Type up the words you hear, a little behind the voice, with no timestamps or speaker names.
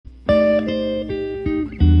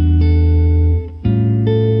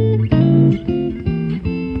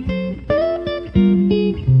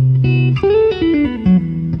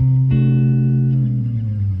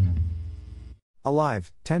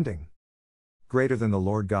5. Tending. Greater than the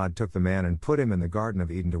Lord God took the man and put him in the Garden of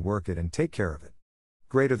Eden to work it and take care of it.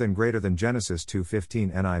 Greater than Genesis 2:15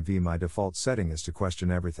 NIV. My default setting is to question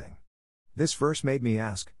everything. This verse made me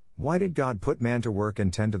ask, why did God put man to work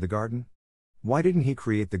and tend to the garden? Why didn't he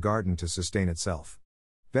create the garden to sustain itself?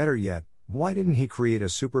 Better yet, why didn't he create a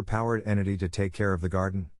superpowered entity to take care of the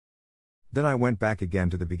garden? Then I went back again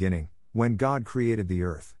to the beginning, when God created the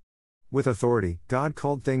earth. With authority, God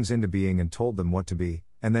called things into being and told them what to be,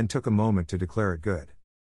 and then took a moment to declare it good.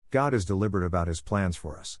 God is deliberate about his plans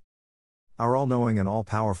for us. Our all-knowing and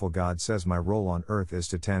all-powerful God says my role on earth is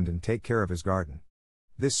to tend and take care of his garden.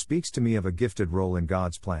 This speaks to me of a gifted role in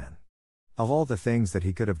God's plan. Of all the things that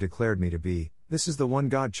he could have declared me to be, this is the one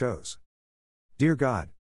God chose. Dear God,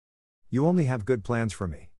 you only have good plans for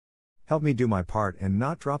me. Help me do my part and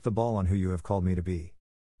not drop the ball on who you have called me to be.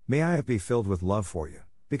 May I be filled with love for you,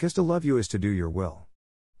 because to love you is to do your will.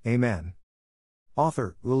 Amen.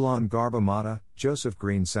 Author, Ulan Garba Mata, Joseph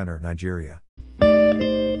Green Center, Nigeria.